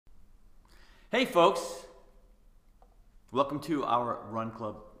Hey, folks. Welcome to our Run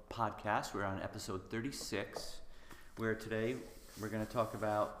Club podcast. We're on episode 36, where today we're going to talk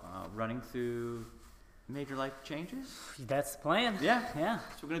about running through major life changes. That's the plan. Yeah. Yeah.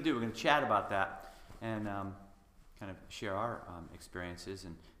 That's what we're going to do. We're going to chat about that and kind of share our experiences,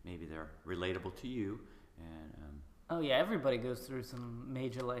 and maybe they're relatable to you. And Oh yeah, everybody goes through some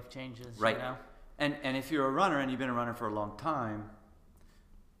major life changes. Right. You know? And if you're a runner and you've been a runner for a long time,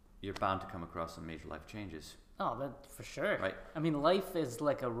 you're bound to come across some major life changes. Oh, that for sure. Right. I mean, life is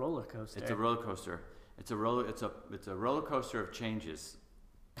like a roller coaster. It's a roller coaster. It's a roller coaster of changes.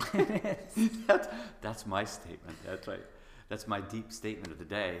 That's my statement. That's right. That's my deep statement of the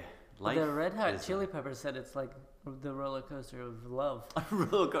day. Life The Red Hot is Chili Peppers said it's like the roller coaster of love. a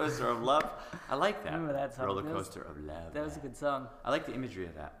roller coaster of love. I like that. Remember that song? Roller coaster of love. That was a good song. I like the imagery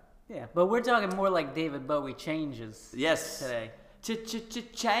of that. Yeah, but we're talking more like David Bowie changes Yes. today.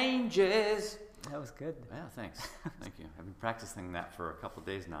 Changes. That was good. Yeah, thanks. Thank you. I've been practicing that for a couple of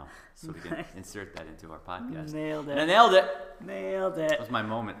days now, so we can Nice. insert that into our podcast. Nailed And I it. nailed it. Nailed That it. was my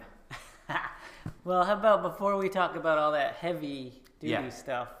moment. Well, how about before we talk about all that heavy duty Yeah.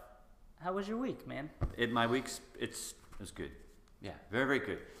 stuff, how was your week, man? My week's it was good. Yeah, very, very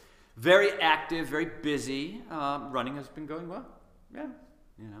good. Very active, very busy. Running has been going well. Yeah,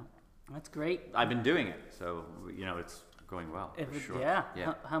 you know, That's great. I've been doing it, so it's going well for sure. Yeah.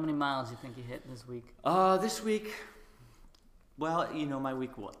 Yeah. How many miles do you think you hit this week? This week, well, my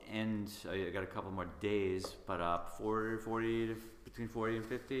week will end. I got a couple more days, but 40 to between 40 and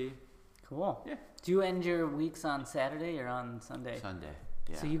 50. Cool. Yeah. Do you end your weeks on Saturday or on Sunday? Sunday.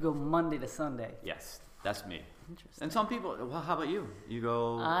 Yeah. So you go Monday to Sunday. Yes, that's me. Interesting. And some people. Well, how about you? You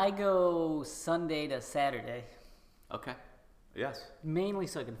go. I go Sunday to Saturday, Okay. Yes. mainly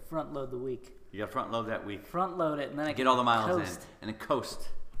so I can front load the week. You got front load that week. Front load it and then I Get can all the miles coast. in and then coast.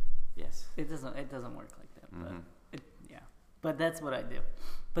 Yes. It doesn't work like that, Mhm. but yeah. But that's what I do.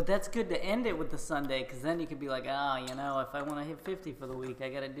 But that's good to end it with the Sunday, because then you could be like, if I want to hit 50 for the week, I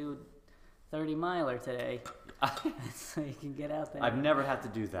got to do 30 miler today, so you can get out there. I've never had to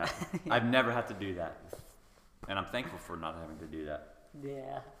do that. I've never had to do that, and I'm thankful for not having to do that.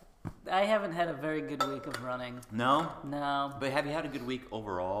 Yeah. I haven't had a very good week of running. No. No. But have you had a good week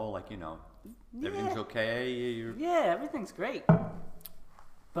overall? Like everything's okay. You're Yeah, everything's great.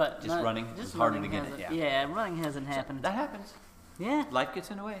 But Just running is harder to get it, hasn't- yeah. Yeah, running hasn't happened. That happens. Yeah, Life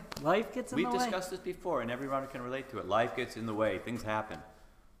gets in the way. life gets in We've the way. discussed this before, and every runner can relate to it. Life gets in the way. Things happen.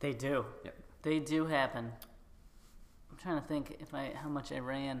 They do. Yep. They do happen. I'm trying to think how much I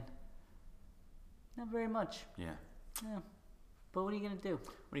ran. Not very much. Yeah. Yeah. But what are you gonna do?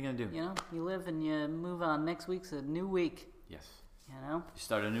 What are you gonna do? You know, you live and you move on. Next week's a new week. Yes. You know, You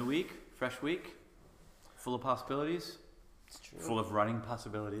start a new week, fresh week, full of possibilities, it's true. full of running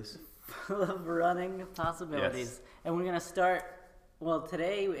possibilities. Full of running possibilities. Yes. And we're gonna start. Well,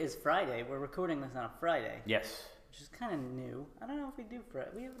 today is Friday. We're recording this on a Friday, Yes. which is kind of new. I don't know if we do Friday.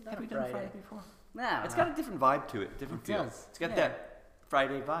 We haven't done Have a we done Friday. Friday before? Nah, It's got a different vibe to it, different It feel. does, It's got yeah. that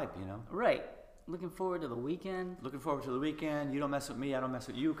Friday vibe, right. Looking forward to the weekend. Looking forward to the weekend. You don't mess with me, I don't mess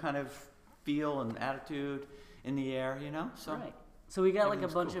with you kind of feel and attitude in the air, So Right. So we got like a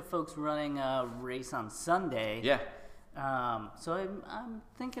everything's bunch cool. of folks running a race on Sunday. Yeah. So I'm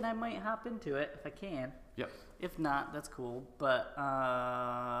thinking I might hop into it if I can. Yep. If not, that's cool. But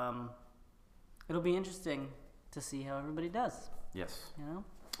it'll be interesting to see how everybody does. Yes.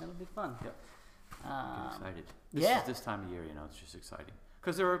 It'll be fun. Yep. I'm excited. yeah. This time of year, it's just exciting.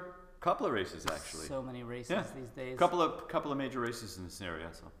 Because there are a couple of races actually. So many races Yeah. these days. Couple of major races in this area,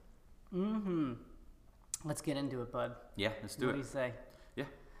 so. Mm-hmm. Let's get into it, bud. Yeah, let's do What do it. you say? Yeah.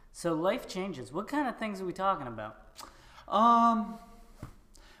 So life changes. What kind of things are we talking about?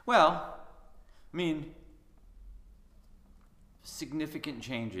 Well, I mean, significant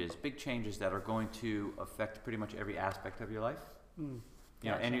changes, big changes that are going to affect pretty much every aspect of your life.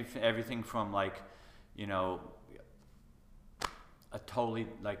 Gotcha. Everything from a totally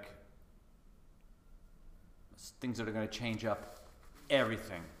things that are going to change up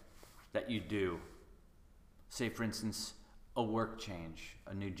everything that you do. Say, for instance, a work change,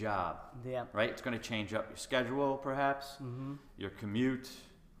 a new job, Yeah. right? It's going to change up your schedule, perhaps, Mm-hmm. your commute,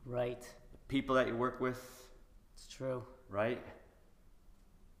 Right. the people that you work with, It's true. right?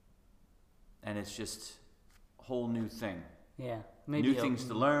 And it's just a whole new thing. Yeah. New things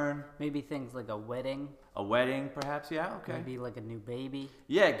to learn. Maybe things like a wedding. A wedding, perhaps. Yeah, okay. Maybe like a new baby.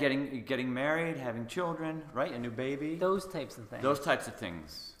 Yeah, getting married, having children, right? A new baby. Those types of things. Those types of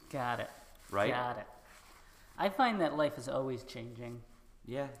things, Got it. right? Got it. I find that life is always changing.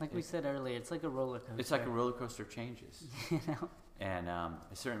 Yeah. Like we said earlier, it's like a roller coaster. It's like a roller coaster of changes, you know. and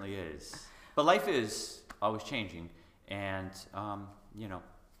it certainly is. But life is always changing, and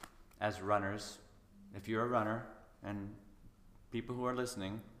as runners, if you're a runner, and people who are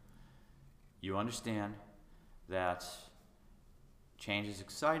listening, you understand that change is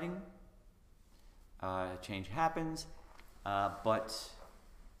exciting. Change happens, but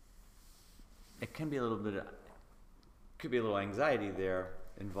it can be could be a little anxiety there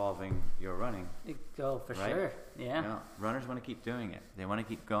involving your running. For right? sure. Yeah. Runners want to keep doing it. They want to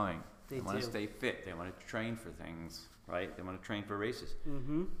keep going. They want to do. stay fit. They want to train for things, right? They want to train for races.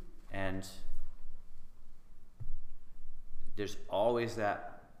 Mm-hmm. And there's always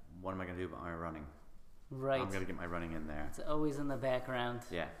that, what am I going to do about my running? Right. I'm going to get my running in there. It's always in the background.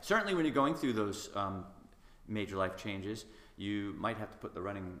 Yeah. Certainly when you're going through those major life changes, you might have to put the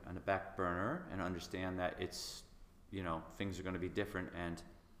running on the back burner and understand that it's, things are going to be different, and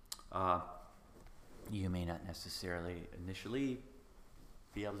you may not necessarily initially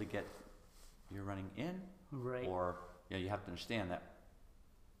be able to get your running in. Right. Or, you have to understand that.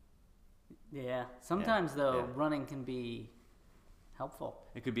 Yeah. Sometimes though, yeah. running can be helpful.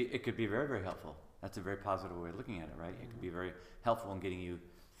 It could be very, very helpful. That's a very positive way of looking at it, right? It could be very helpful in getting you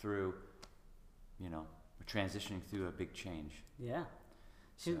through, transitioning through a big change. Yeah.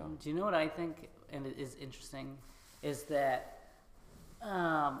 So. Do you know what I think, and it is interesting, is that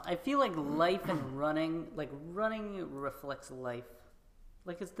I feel like life and running reflects life.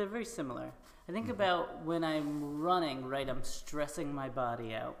 They're very similar. I think about when I'm running, right, I'm stressing my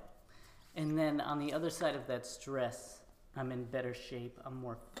body out. And then on the other side of that stress, I'm in better shape, I'm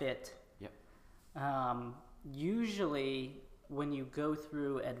more fit. Yep. Usually, when you go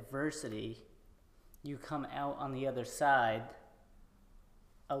through adversity, you come out on the other side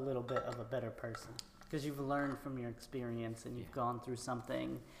a little bit of a better person, because you've learned from your experience and you've gone through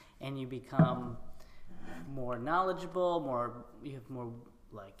something, and you become more knowledgeable, you have more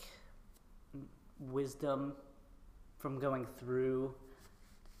wisdom from going through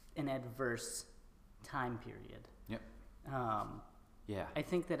an adverse time period. Yep. Yeah. I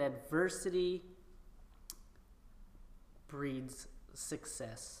think that adversity breeds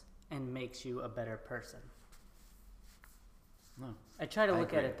success and makes you a better person. No, I try to I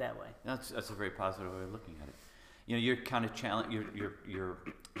look at agree. it that way. that's a very positive way of looking at it. You're kind of you're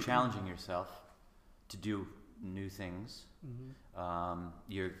challenging yourself to do new things. Mm-hmm.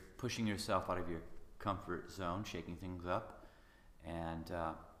 You're pushing yourself out of your comfort zone, shaking things up, and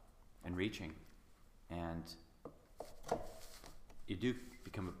reaching, and you do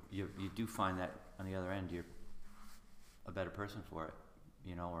you do find that on the other end you're a better person for it,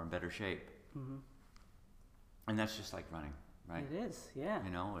 or in better shape. Mm-hmm. And that's just like running, right? It is, yeah.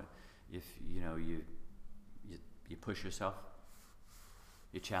 If you push yourself,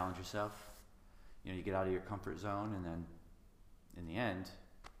 you challenge yourself, you get out of your comfort zone, and then in the end,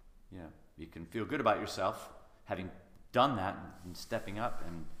 you can feel good about yourself having done that and stepping up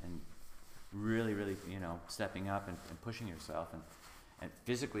and really, really, stepping up and pushing yourself, and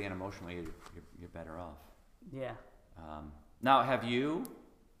physically and emotionally you're better off. Yeah. Now, have you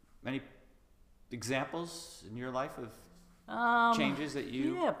any examples in your life of changes that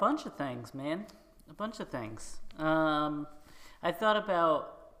you... Yeah, a bunch of things, man. A bunch of things. I thought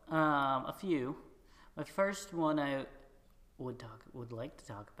about a few. My first one I would like to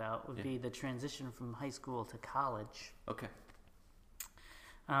talk about would be the transition from high school to college. Okay.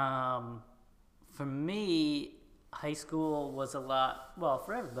 For me, high school was a lot, well,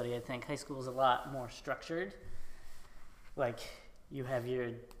 for everybody, I think, high school is a lot more structured. You have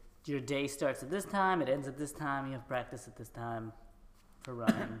your day starts at this time, it ends at this time, you have practice at this time for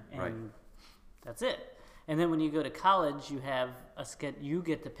running, and Right. That's it. And then when you go to college, you have you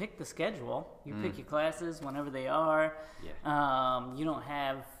get to pick the schedule. You pick your classes whenever they are. Yeah. You don't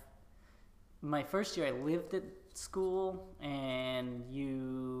have... My first year, I lived at school, and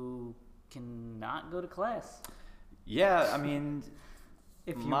you cannot go to class. Yeah, I mean,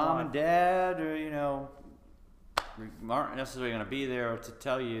 If you mom want. and dad, or aren't necessarily going to be there to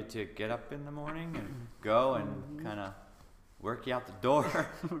tell you to get up in the morning and go and kind of work you out the door.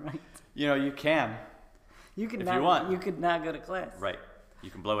 Right. You can. You could If not. you want. You could not go to class. Right. You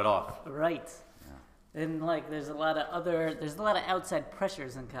can blow it off. Right. Yeah. And there's a lot of outside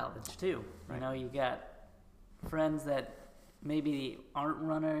pressures in college too. Right. You got friends that maybe aren't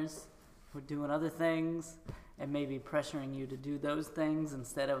runners, who are doing other things, and maybe pressuring you to do those things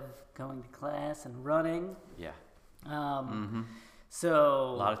instead of going to class and running. Yeah. So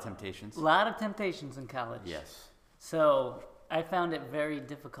A lot of temptations. a lot of temptations in college. Yes. So I found it very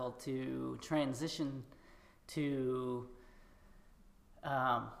difficult to transition to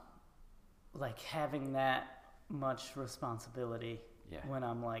having that much responsibility Yeah. when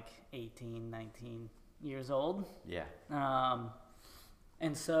I'm like 18, 19 years old. Yeah.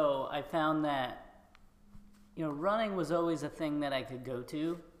 And so I found that, running was always a thing that I could go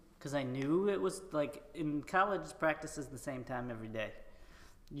to because I knew it was like in college practice is the same time every day,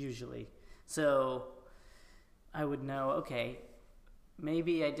 usually. So I would know, okay,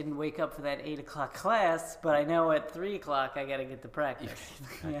 maybe I didn't wake up for that 8 o'clock class, but I know at 3 o'clock I got to get to practice.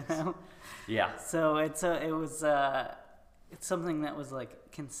 Yeah. So it's something that was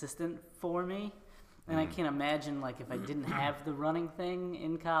like consistent for me. And I can't imagine, like, if I didn't have the running thing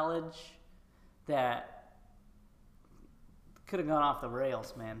in college, that could have gone off the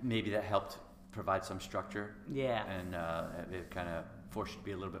rails, man. Maybe that helped provide some structure. Yeah. And it kind of forced you to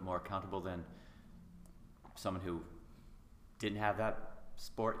be a little bit more accountable than someone who didn't have that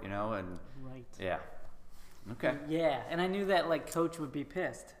sport, and Right. yeah. Okay. Yeah, and I knew that, like, Coach would be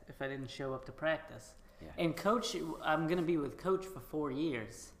pissed if I didn't show up to practice. Yeah. And Coach, I'm going to be with Coach for 4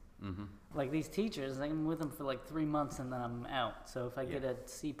 years. Mm-hmm. Like, these teachers, I'm with them for like 3 months and then I'm out. So if I get Yeah. a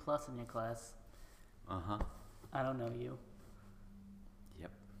C+ in your class, Uh-huh. I don't know you.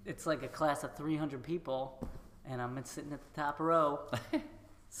 Yep. It's like a class of 300 people, and I'm sitting at the top row.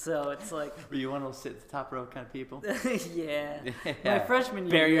 So it's like, Were you one of those sit at the top row kind of people? yeah. Yeah. My freshman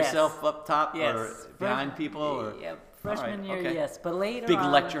year, Bear yes. yourself up top Yes. or behind people? Or Yeah, freshman All year, right, okay. yes. But later big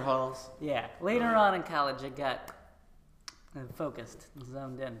on, lecture halls? Yeah, later on in college, I got focused,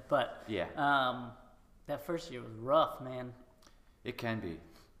 zoned in. But Yeah. that first year was rough, man. It can be.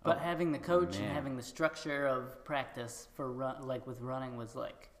 But having the coach and man. having the structure of practice for with running was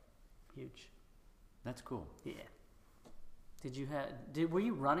like huge. That's cool. Yeah. Were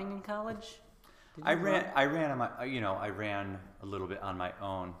you running in college? Did I you ran. run? I ran on my. I ran a little bit on my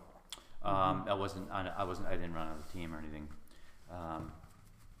own. I wasn't. I didn't run on a team or anything.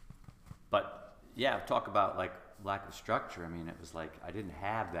 But yeah, talk about like lack of structure. I mean, it was like I didn't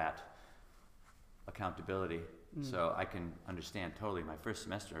have that accountability, so I can understand totally. My first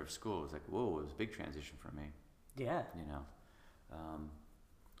semester of school was like, whoa, it was a big transition for me. Yeah.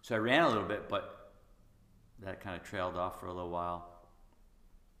 So I ran a little bit, but that kind of trailed off for a little while.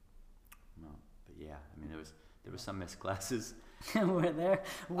 No, but yeah, I mean, there was some missed classes. Were there?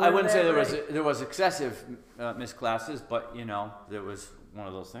 I wouldn't say right? there was excessive missed classes, but there was one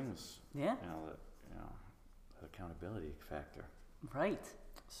of those things. Yeah. The accountability factor. Right.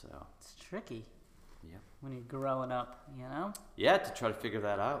 So It's tricky yeah, when you're growing up, yeah, to try to figure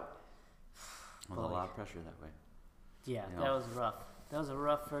that out. With a Boy. lot of pressure that way. Yeah, You that know. was rough. That was a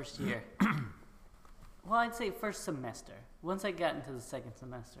rough first year. Well, I'd say first semester. Once I got into the second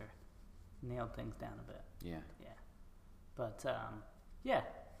semester, nailed things down a bit. Yeah. Yeah. But, yeah,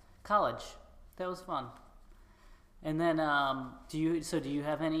 college. That was fun. And then, do you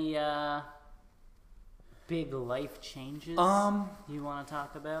have any big life changes you want to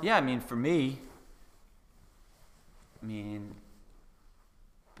talk about? Yeah, I mean, for me, when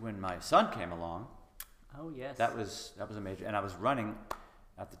my son came along, Oh, yes. that was a major, and I was running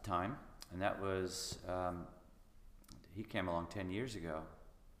at the time, and that was he came along 10 years ago,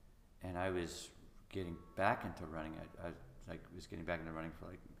 and I was getting back into running. I was getting back into running for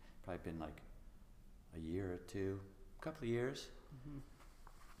probably been like a year or two, a couple of years. Mm-hmm.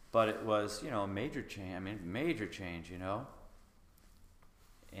 But it was, a major change. I mean, major change,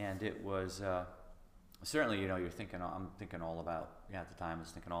 And it was certainly, you're thinking. I'm thinking all about. Yeah, at the time, I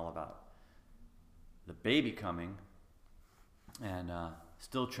was thinking all about the baby coming, and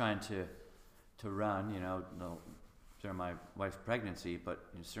still trying to run. During my wife's pregnancy, but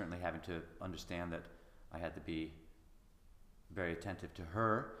certainly having to understand that I had to be very attentive to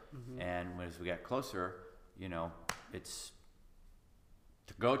her. Mm-hmm. And as we got closer, it's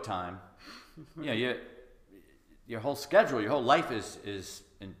to go time. Your whole schedule, your whole life is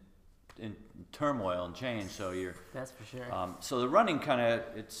in turmoil and change. So you're That's for sure. so the running kind of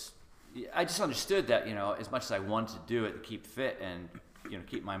I just understood that as much as I wanted to do it to keep fit and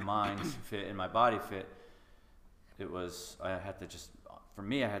keep my mind fit and my body fit, I had to just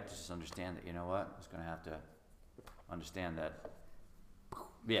understand that I was going to have to understand that.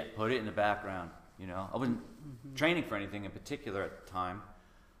 Yeah, put it in the background. I wasn't training for anything in particular at the time.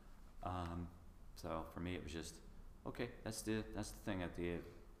 So for me, it was just okay. That's the thing at the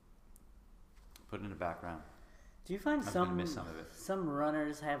put it in the background. Do you find I'm gonna miss some of it. some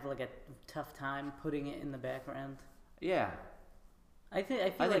runners have like a tough time putting it in the background? Yeah, I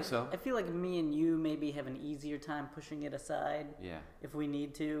think so. I feel like me and you maybe have an easier time pushing it aside yeah, if we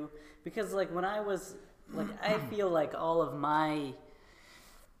need to, because like when I was like I feel like all of my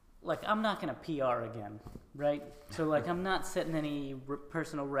I'm not gonna PR again, right? So like I'm not setting any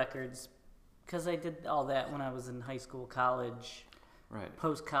personal records because I did all that when I was in high school, college. Right.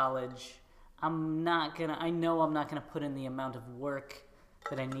 Post college, I know I'm not gonna put in the amount of work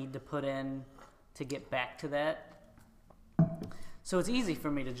that I need to put in to get back to that. So it's easy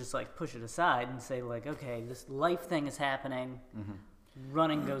for me to just like push it aside and say like, okay, this life thing is happening,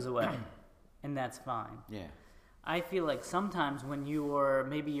 running goes away, and that's fine. Yeah. I feel like sometimes when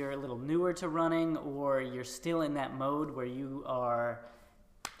maybe you're a little newer to running, or you're still in that mode where you are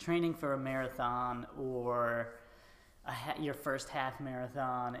training for a marathon or your first half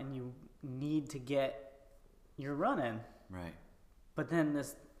marathon, and you need to get your run in. Right. But then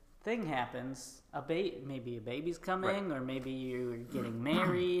this thing happens, maybe a baby's coming, Right. or maybe you're getting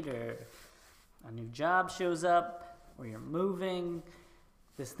married, or a new job shows up, or you're moving.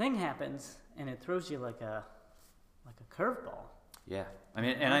 This thing happens, and it throws you like a curveball. Yeah. I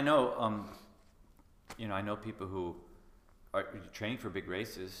mean, and I know, I know people who are training for big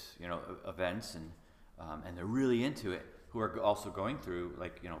races, events, and they're really into it, who are also going through,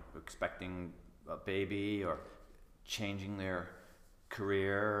 like, expecting a baby or changing their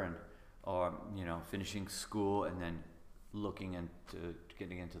career or finishing school and then looking into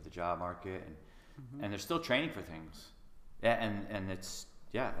getting into the job market, and they're still training for things. Yeah, and it's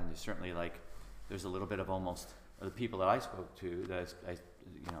and there's certainly there's a little bit of almost the people that I spoke to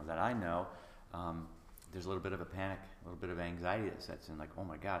that I know, there's a little bit of a panic, a little bit of anxiety that sets in, like, oh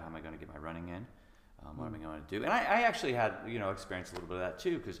my God, how am I going to get my running in? What am I going to do? And I actually had experienced a little bit of that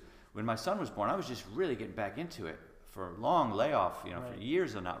too, because when my son was born, I was just really getting back into it for a long layoff, Right. for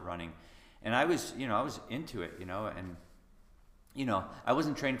years of not running, and I was into it, and I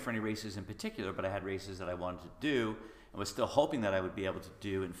wasn't training for any races in particular, but I had races that I wanted to do and was still hoping that I would be able to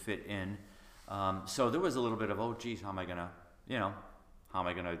do and fit in. So there was a little bit of, oh geez, how am I gonna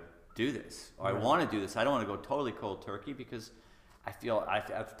do this? Or Right. I want to do this. I don't want to go totally cold turkey, because at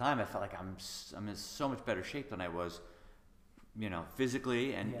the time I felt like I'm in so much better shape than I was,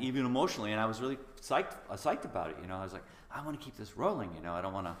 physically and even emotionally, and I was really psyched about it. I was like, I want to keep this rolling. I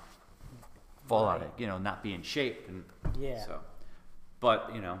don't want to fall out of not be in shape, and so.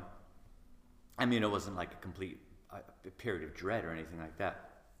 But I mean, it wasn't like a complete period of dread or anything like that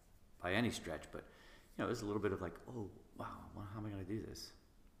by any stretch, but it was a little bit of like, oh wow, how am I going to do this?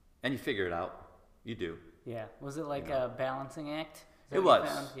 And you figure it out. You do. Yeah. Was it like a balancing act? Is that It what you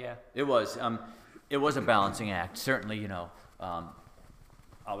was. found? Yeah. It was. It was a balancing act. Certainly, I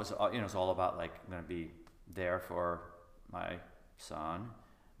was. It's all about, like, I'm going to be there for my son,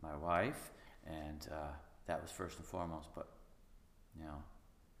 my wife, and that was first and foremost. But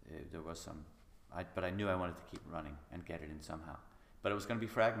there was some. But I knew I wanted to keep running and get it in somehow. But it was going to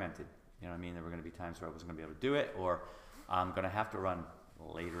be fragmented. You know what I mean? There were going to be times where I wasn't going to be able to do it, or I'm going to have to run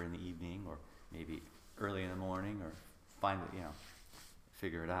later in the evening, or maybe early in the morning, or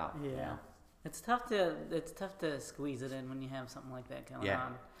figure it out. Yeah. It's tough to squeeze it in when you have something like that going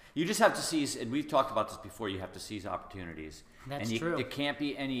on. You just have to seize, and we've talked about this before, you have to seize opportunities. That's true. It can't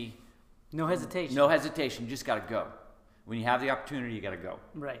be any... No hesitation. No hesitation. You just got to go. When you have the opportunity, you got to go.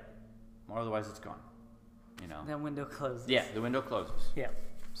 Right. Or otherwise, it's gone. That window closes. Yeah, the window closes. Yeah.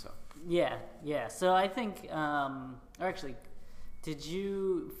 So. Yeah. So I think, or actually, did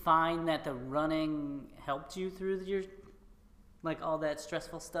you find that the running helped you through all that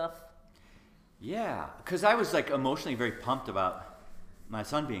stressful stuff? Yeah, because I was emotionally very pumped about my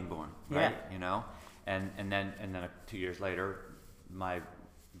son being born, right? Yeah. And then 2 years later, my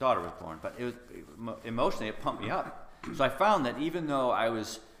daughter was born. But it was emotionally, it pumped me up. So I found that even though I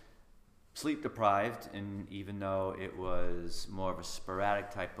was sleep deprived, and even though it was more of a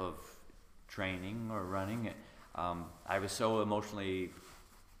sporadic type of training or running, I was so emotionally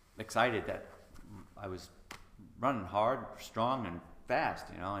excited that I was running hard, strong, and fast,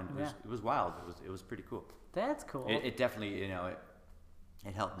 and it was wild. It was pretty cool. That's cool. It definitely,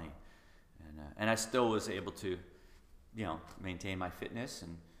 it helped me, and I still was able to, maintain my fitness,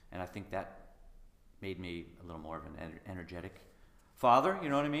 and I think that made me a little more of an energetic father. You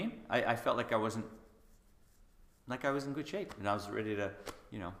know what I mean? I felt like I was in good shape, and I was ready to,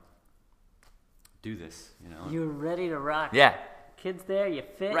 do this. You were ready to rock. Yeah. Kids there, you're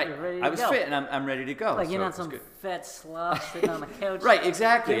fit, Right. you're ready to go. I was fit, and I'm ready to go. Like, you're so not it was some good. fat slob sitting on the couch. Right,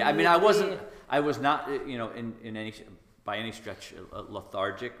 exactly. I mean, I wasn't. was not, in any, by any stretch,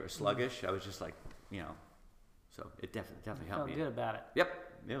 lethargic or sluggish. I was just like, so it definitely helped Felt me. good about it. Yep,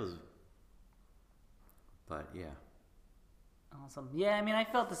 it was. But yeah. Awesome. Yeah, I mean, I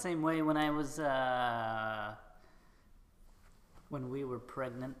felt the same way when I was, when we were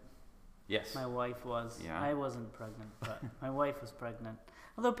pregnant. Yes. My wife was. Yeah. I wasn't pregnant, but my wife was pregnant.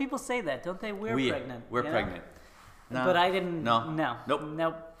 Although people say that, don't they? We're pregnant. We're you know? pregnant. No. But I didn't. No. No.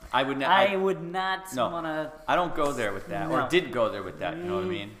 Nope. I would not. I would not No. want to. I don't go there with that, or No. did go there with that. You know what I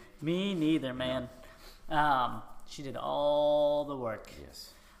mean? Me neither, man. She did all the work.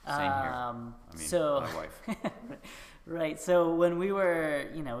 Yes. Same here. I mean, so my wife. right. So when we were,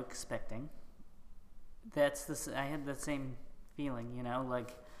 expecting, I had the same feeling.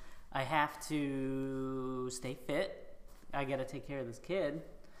 Like I have to stay fit. I got to take care of this kid,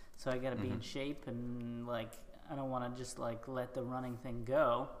 so I got to be in shape, and like I don't want to just like let the running thing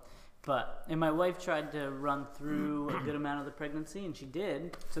go. And my wife tried to run through a good amount of the pregnancy, and she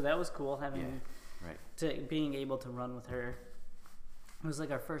did. So that was cool having being able to run with her. It was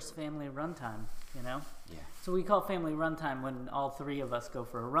like our first family run time, Yeah. So we call family run time when all three of us go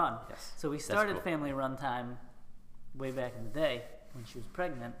for a run. Yes. So we started family run time way back in the day when she was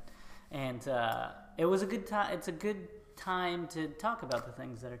pregnant, and it was a good time. It's a good time to talk about the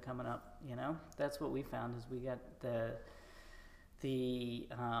things that are coming up. That's what we found is we got the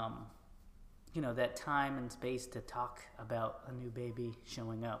that time and space to talk about a new baby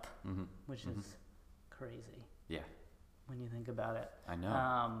showing up, which is crazy. Yeah. When you think about it. I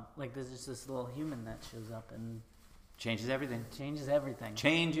know. Like there's just this little human that shows up and Changes everything. changes everything.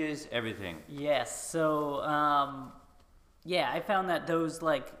 Changes everything. Yes. So, I found that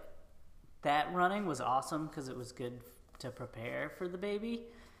that running was awesome because it was good to prepare for the baby,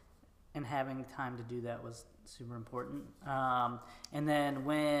 and having time to do that was super important. And then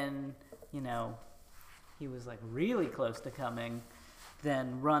when, he was like really close to coming,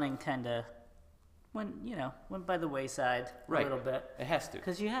 then running went by the wayside a little bit. It has to.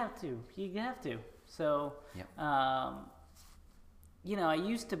 Because you have to. So, Yep. I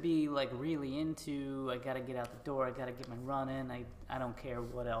used to be like really into, I got to get out the door, I got to get my run in, I don't care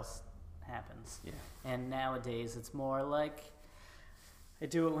what else happens. Yeah. And nowadays it's more like I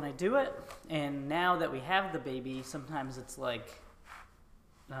do it when I do it. And now that we have the baby, sometimes it's like,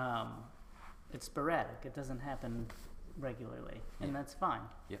 it's sporadic. It doesn't happen regularly, and that's fine.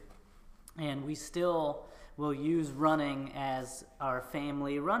 Yep. And we still will use running as our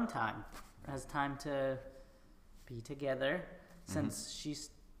family run time, as time to be together. Since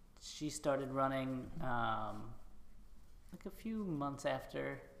she started running like a few months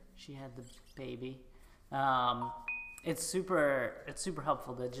after she had the baby, it's super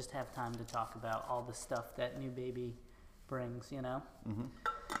helpful to just have time to talk about all the stuff that new baby brings.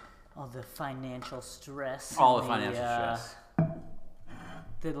 All the financial stress. All the financial stress.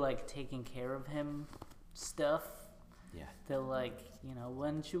 The like taking care of him stuff. Yeah. The like,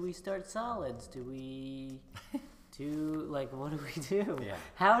 when should we start solids? Do we do like what do we do? Yeah.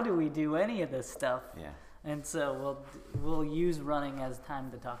 How do we do any of this stuff? Yeah. And so we'll use running as time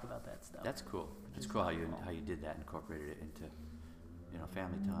to talk about that stuff. That's cool. It's cool how you did that, incorporated it into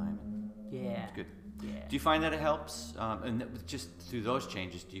family time. Yeah. It's good. Yeah. Do you find that it helps, and just through those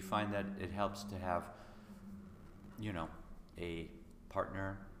changes, do you find that it helps to have, a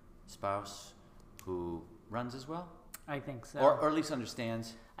partner, spouse, who runs as well? I think so. Or at least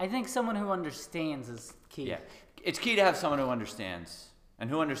understands? I think someone who understands is key. Yeah. It's key to have someone who understands, and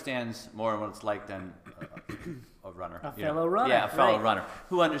who understands more what it's like than a runner. A fellow runner. Yeah, a fellow right. runner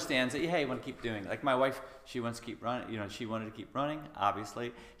who understands that, hey, you want to keep doing it. Like my wife, she wants to keep running. She wanted to keep running,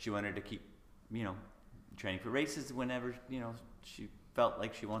 obviously. She wanted to keep, training for races whenever, she felt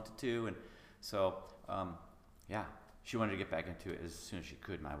like she wanted to. And so, she wanted to get back into it as soon as she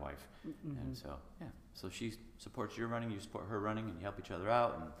could, my wife. And so, so she supports your running, you support her running, and you help each other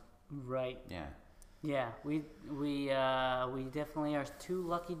out. And right. Yeah. Yeah, we definitely are two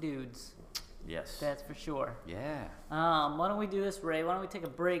lucky dudes. Yes. That's for sure. Yeah. Why don't we do this, Ray? Why don't we take a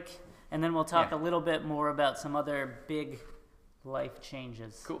break, and then we'll talk a little bit more about some other big life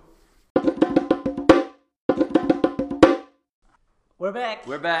changes. Cool. We're back.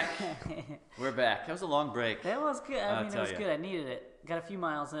 We're back. We're back. That was a long break. That was good. I'll it was tell ya. good. I needed it. Got a few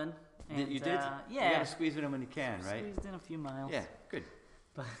miles in. And, You did? yeah. You gotta squeeze it in when you can, right? Squeezed in a few miles. Yeah, good.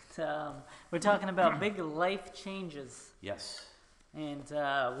 But we're talking about big life changes. Yes. And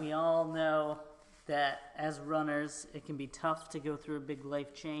we all know that as runners, it can be tough to go through a big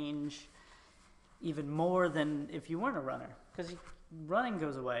life change, even more than if you weren't a runner, because running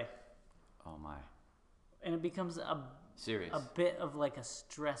goes away. Oh my. And it becomes Serious. a bit of like a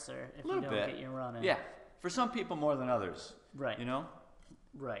stressor if you don't get your run in. Yeah. For some people more than others. Right.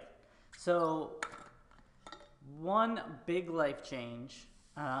 Right. So, one big life change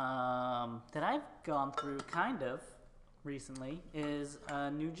that I've gone through kind of recently is a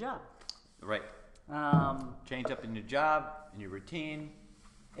new job. Right. Change up in your job, in your routine.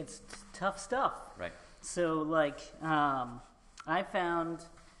 It's tough stuff. Right. So, I found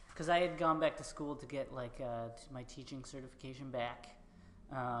because I had gone back to school to get like my teaching certification back,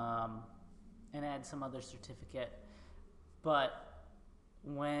 and add some other certificate. But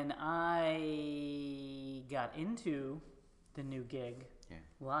when I got into the new gig,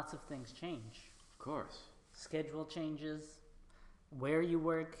 lots of things change. Of course. Schedule changes, where you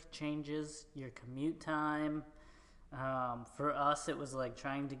work changes, your commute time. For us, it was like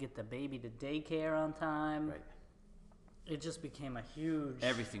trying to get the baby to daycare on time. Right. It just became a huge...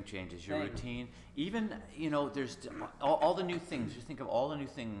 Everything changes. Your thing. routine. Even, there's all the new things. Just think of all the new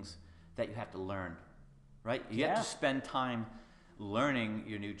things that you have to learn, right? You have to spend time learning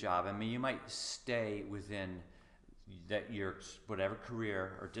your new job. I mean, you might stay within your whatever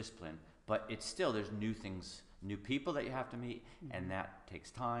career or discipline, but it's still, there's new things, new people that you have to meet, and that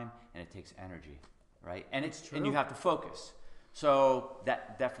takes time and it takes energy, right? And and you have to focus. So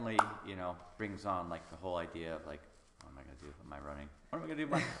that definitely, brings on like the whole idea of like, what am I going to do? Am I running? What am I going to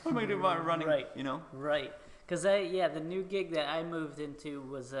do? What am I going to do about running? Right. Right. Because the new gig that I moved into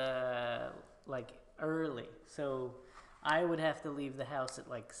was like early, so I would have to leave the house at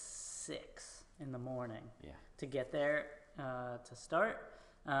like 6 in the morning to get there to start.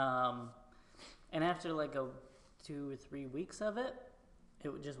 And after like 2 or 3 weeks of it,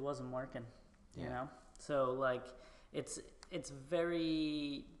 it just wasn't working. You know, so like it's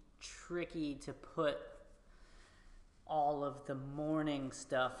very tricky to put all of the morning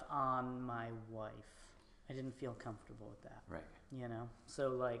stuff on my wife. I didn't feel comfortable with that. Right. So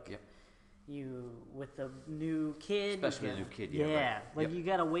like you with the new kid, especially the new kid. Like you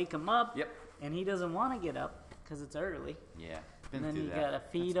gotta wake him up. Yep. And he doesn't want to get up because it's early. Yeah. And then you gotta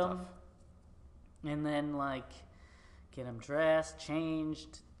feed him, and then like get him dressed,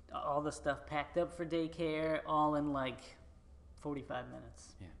 changed, all the stuff packed up for daycare, all in like 45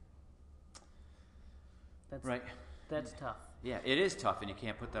 minutes. Yeah. That's right. That's tough. Yeah, it is tough, and you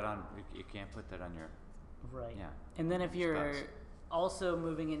can't put that on. You can't put that on your. Right. Yeah. And then if you're also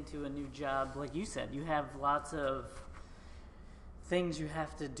moving into a new job, like you said, you have lots of things you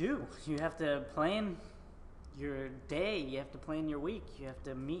have to do. You have to plan your day. You have to plan your week. You have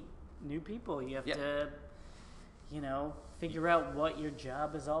to meet new people. You have to, figure out what your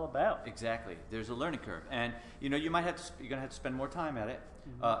job is all about. Exactly. There's a learning curve, and you might have to. You're gonna have to spend more time at it,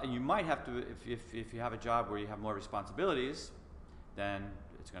 and you might have to if you have a job where you have more responsibilities, then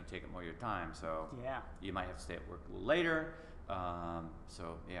it's going to take up more of your time. So you might have to stay at work a little later.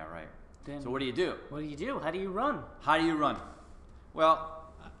 So right. Then so what do you do? What do you do? How do you run? How do you run?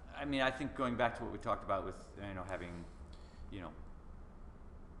 Well, I mean, I think going back to what we talked about with having,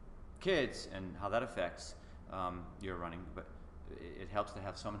 kids and how that affects your running, but it helps to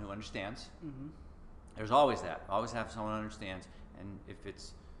have someone who understands. Mm-hmm. There's always that. Always have someone who understands, and if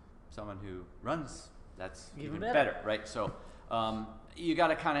it's someone who runs, that's even better, right? So you got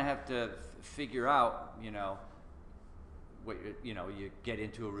to kind of have to figure out, what you get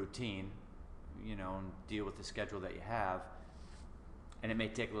into a routine, and deal with the schedule that you have, and it may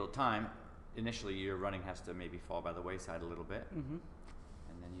take a little time. Initially, your running has to maybe fall by the wayside a little bit, and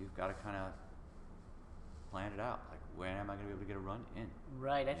then you've got to kind of plan it out. Like, when am I going to be able to get a run in?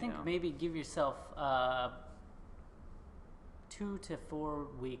 Right. I think maybe give yourself 2 to 4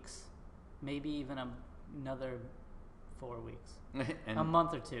 weeks, maybe even another 4 weeks, a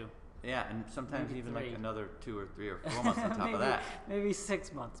month or 2. Yeah, and sometimes maybe even 3. like another 2 or 3 or 4 months on top of that. Maybe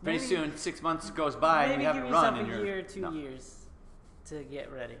 6 months. Pretty soon, 6 months goes by and you haven't run. Maybe give yourself a year or 2 years to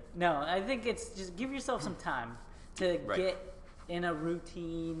get ready. No, I think it's just give yourself some time to get in a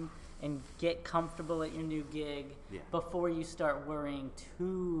routine and get comfortable at your new gig before you start worrying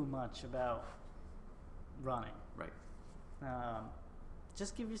too much about running. Right.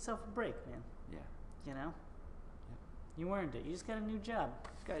 Just give yourself a break, man. Yeah. You earned it. You just got a new job.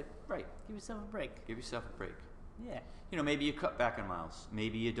 Right. Give yourself a break. Give yourself a break. Yeah. Maybe you cut back on miles.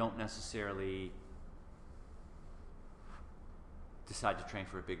 Maybe you don't necessarily decide to train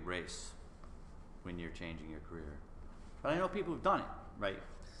for a big race when you're changing your career. But I know people who've done it, right?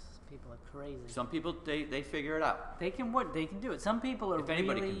 People are crazy. Some people, they figure it out. They can work. They can do it. Some people are if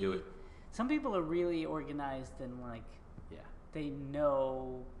anybody can do it. Some people are really organized and they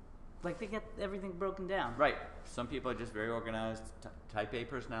know, they get everything broken down. Right. Some people are just very organized, type A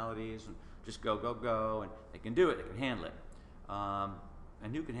personalities, and just go, and they can do it. They can handle it.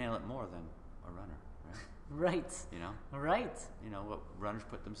 And who can handle it more than a runner, right? Right. Right. What runners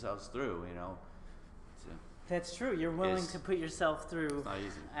put themselves through, That's true. You're willing to put yourself through not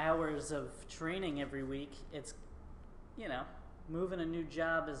easy. Hours of training every week. It's, moving a new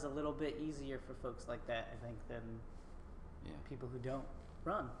job is a little bit easier for folks like that, I think, than people who don't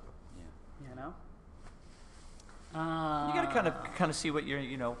run. Yeah. You got to kind of see what you're,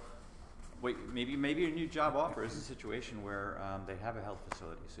 maybe your new job offer is a situation where they have a health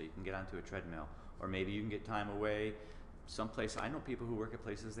facility, so you can get onto a treadmill, or maybe you can get time away. Someplace, I know people who work at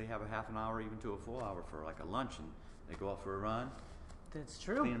places, they have a half an hour, even to a full hour for like a lunch, and they go out for a run. That's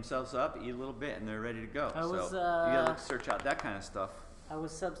true. Clean themselves up, eat a little bit, and they're ready to go. You uh, gotta search out that kind of stuff. I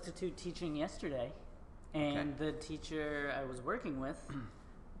was substitute teaching yesterday, and the teacher I was working with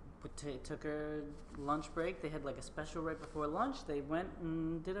took her lunch break. They had like a special right before lunch. They went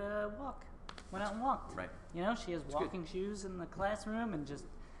and did a walk. Went out and walked. Right. You know, she has walking shoes in the classroom and just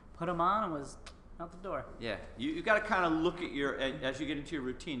put them on and was out the door. Yeah, you got to kind of look at as you get into your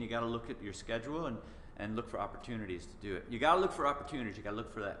routine, you got to look at your schedule and look for opportunities to do it. You got to look for opportunities. You got to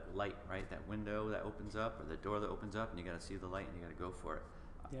look for that light, right? That window that opens up, or the door that opens up, and you got to see the light and you got to go for it.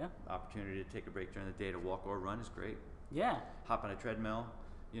 Yeah. Opportunity to take a break during the day to walk or run is great. Yeah. Hop on a treadmill,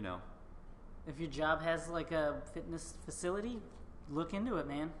 If your job has like a fitness facility, look into it,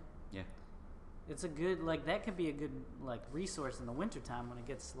 man. Yeah. It's a good, that could be a good, resource in the wintertime when it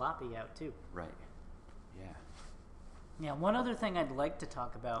gets sloppy out, too. Right. Yeah. Yeah, one other thing I'd like to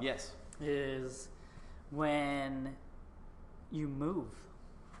talk about is when you move.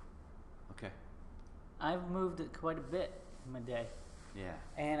 Okay. I've moved it quite a bit in my day. Yeah.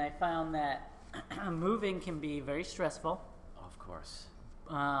 And I found that moving can be very stressful. Of course.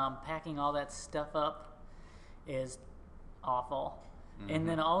 Packing all that stuff up is awful. Mm-hmm. And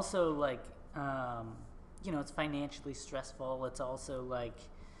then also, it's financially stressful. It's also,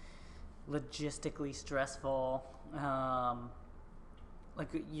 logistically stressful.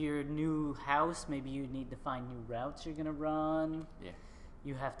 Your new house, maybe you need to find new routes you're going to run. Yeah.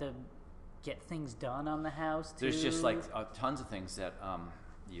 You have to get things done on the house, too. There's just, tons of things that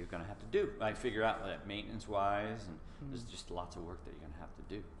you're going to have to do. Figure out that maintenance-wise, and there's just lots of work that you're going to have to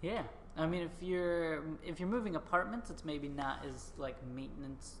do. Yeah. I mean, if you're moving apartments, it's maybe not as,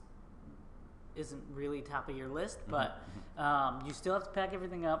 maintenance isn't really top of your list, but you still have to pack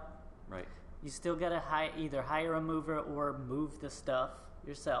everything up. Right. You still got to either hire a mover or move the stuff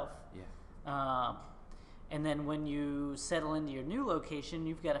yourself. Yeah. And then when you settle into your new location,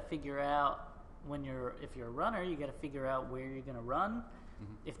 you've got to figure out if you're a runner, you got to figure out where you're going to run,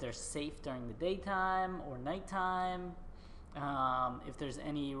 if they're safe during the daytime or nighttime, if there's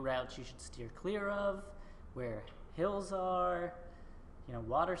any routes you should steer clear of, where hills are,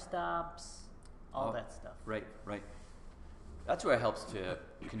 water stops, all that stuff. Right. That's where it helps to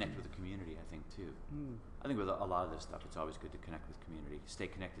connect with the community, I think, too. I think with a lot of this stuff, it's always good to connect with community, stay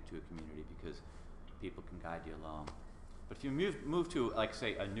connected to a community, because people can guide you along. But if you move to,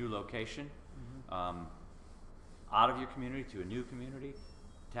 say, a new location, out of your community to a new community,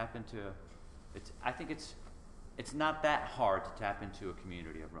 tap into I think it's not that hard to tap into a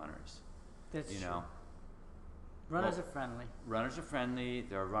community of runners. That's true. Runners are friendly. Runners are friendly.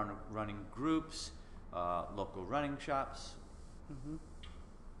 There are running groups, local running shops.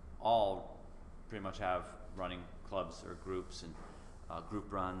 All pretty much have running clubs or groups and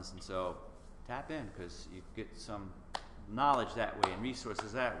group runs, and so tap in, because you get some knowledge that way and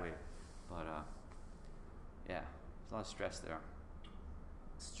resources that way. But there's a lot of stress there.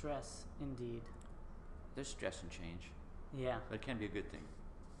 Stress, indeed. There's stress and change. Yeah. But it can be a good thing.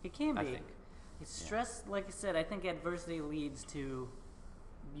 It can be. I think. It's stress, like I said, I think adversity leads to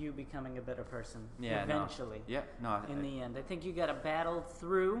you becoming a better person eventually. In the end. I think you got to battle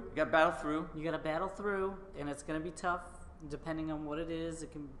through. You got to battle through, and it's going to be tough depending on what it is.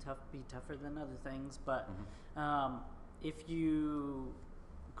 It can be tougher than other things, but if you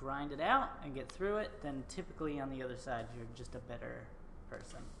grind it out and get through it, then typically on the other side you're just a better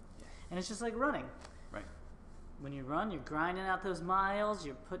person. Yeah. And it's just like running. Right. When you run, you're grinding out those miles,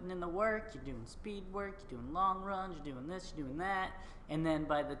 you're putting in the work, you're doing speed work, you're doing long runs, you're doing this, you're doing that, and then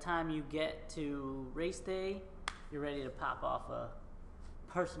by the time you get to race day, you're ready to pop off a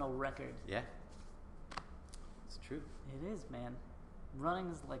personal record. Yeah. It's true. It is, man.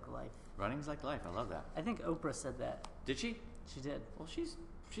 Running is like life. Running's like life. I love that. I think Oprah said that. Did she? She did. Well, she's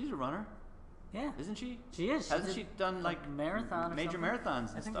a runner. Yeah. Isn't she? She is. Hasn't she done marathon or major something? marathons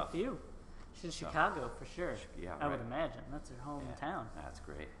and I think stuff? a few. She's in Chicago for sure. Yeah, I would imagine. That's her hometown. Yeah, that's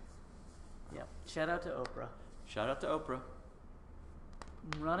great. Yep. Shout out to Oprah. Shout out to Oprah.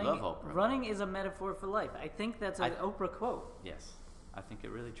 Running, love Oprah. Running is a metaphor for life. I think that's an Oprah quote. Yes. I think it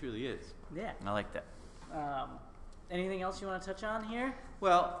really truly is. Yeah. I like that. Anything else you want to touch on here?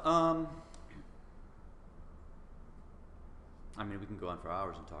 Well, I mean, we can go on for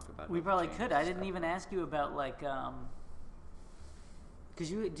hours and talk about it. We probably could. I didn't even ask you about did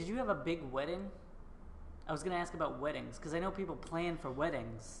you have a big wedding I was gonna ask about weddings because I know people plan for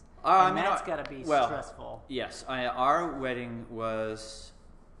weddings, I and mean, that's gotta be well, stressful. Yes, our wedding was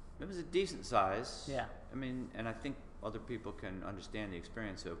a decent size. Yeah. I mean, and I think other people can understand the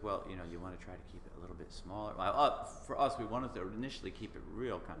experience of, well, you want to try to keep it a little bit smaller. For us, we wanted to initially keep it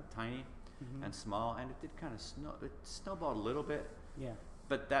real kind of tiny and small, and it did kind of it snowballed a little bit. Yeah.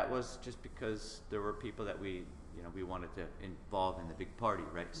 But that was just because there were people that we wanted to involve in the big party,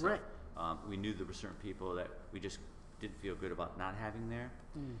 right? So, Right. We knew there were certain people that we just didn't feel good about not having there,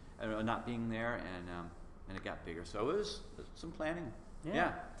 not being there, and it got bigger. So it was some planning. Yeah.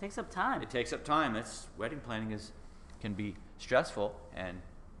 It takes up time. It takes up time. Wedding planning can be stressful, and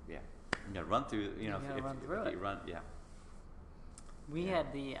you got to run through. You gotta run through it. We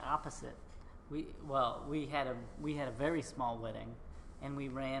had the opposite. We had a very small wedding, and we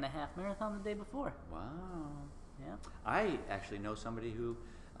ran a half marathon the day before. Wow. Yeah. I actually know somebody who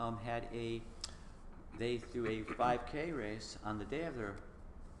they threw a 5K race on the day of their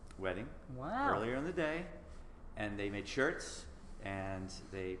wedding. Wow. Earlier in the day, and they made shirts, and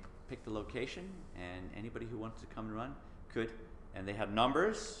they picked the location, and anybody who wanted to come and run could, and they had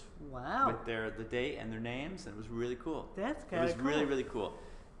numbers Wow. with the date and their names, and it was really cool. That's It kind was of cool. really, really cool,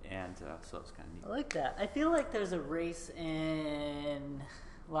 and so it was kind of neat. I like that. I feel like there's a race in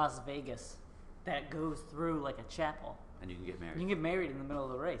Las Vegas that goes through like a chapel. And you can get married. You can get married in the middle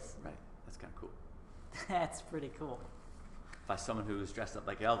of the race. Right, that's kind of cool. That's pretty cool. By someone who's dressed up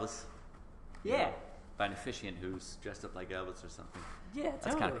like Elvis. Yeah. By an officiant who's dressed up like Elvis or something. Yeah, totally.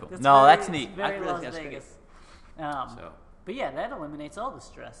 That's kind of cool. That's No, very, that's neat. It's very I really Las think that's Vegas. So But yeah, that eliminates all the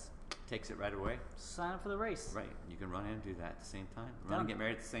stress. takes it right away. Sign up for the race. Right, you can run and do that at the same time. Run Done. and get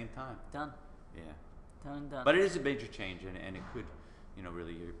married at the same time. Done. Yeah. Done and done. But it is a major change, and it could,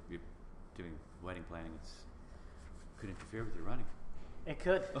 really, you're doing wedding planning. Could interfere with your running. It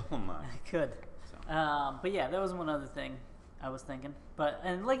could. Oh my. It could. So. But yeah, that was one other thing I was thinking.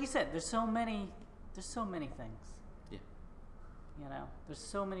 And like you said, there's so many things. Yeah. There's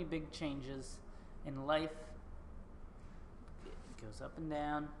so many big changes in life. It goes up and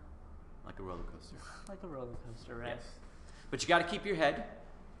down. Like a roller coaster. Like a roller coaster, right? Yes. But you got to keep your head,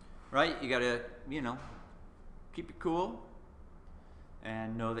 right? You got to, keep it cool,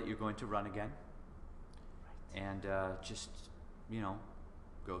 and know that you're going to run again. Right. And just,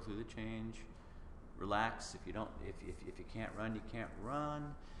 go through the change. Relax. If you can't run, you can't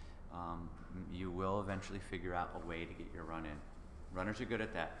run. You will eventually figure out a way to get your run in. Runners are good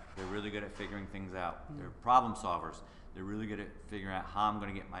at that. They're really good at figuring things out. They're problem solvers. They're really good at figuring out how I'm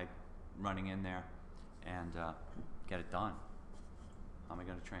going to get my running in there and get it done. How am I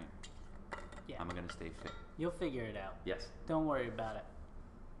going to train? Yeah. How am I going to stay fit? You'll figure it out. Yes. Don't worry about it.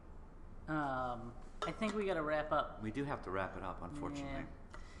 I think we got to wrap up. We do have to wrap it up, unfortunately.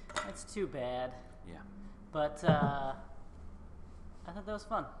 Yeah, that's too bad. Yeah. But I thought that was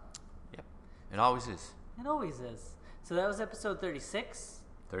fun. Yep. It always is. It always is. So that was episode 36.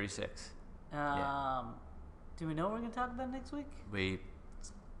 36. Do we know what we're going to talk about next week? We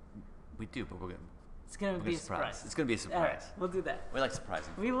do, but It's going to be a surprise. It's going to be a surprise. All right, we'll do that. We like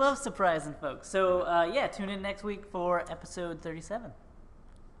surprising. We love surprising folks. So, tune in next week for episode 37.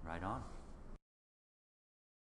 Right on.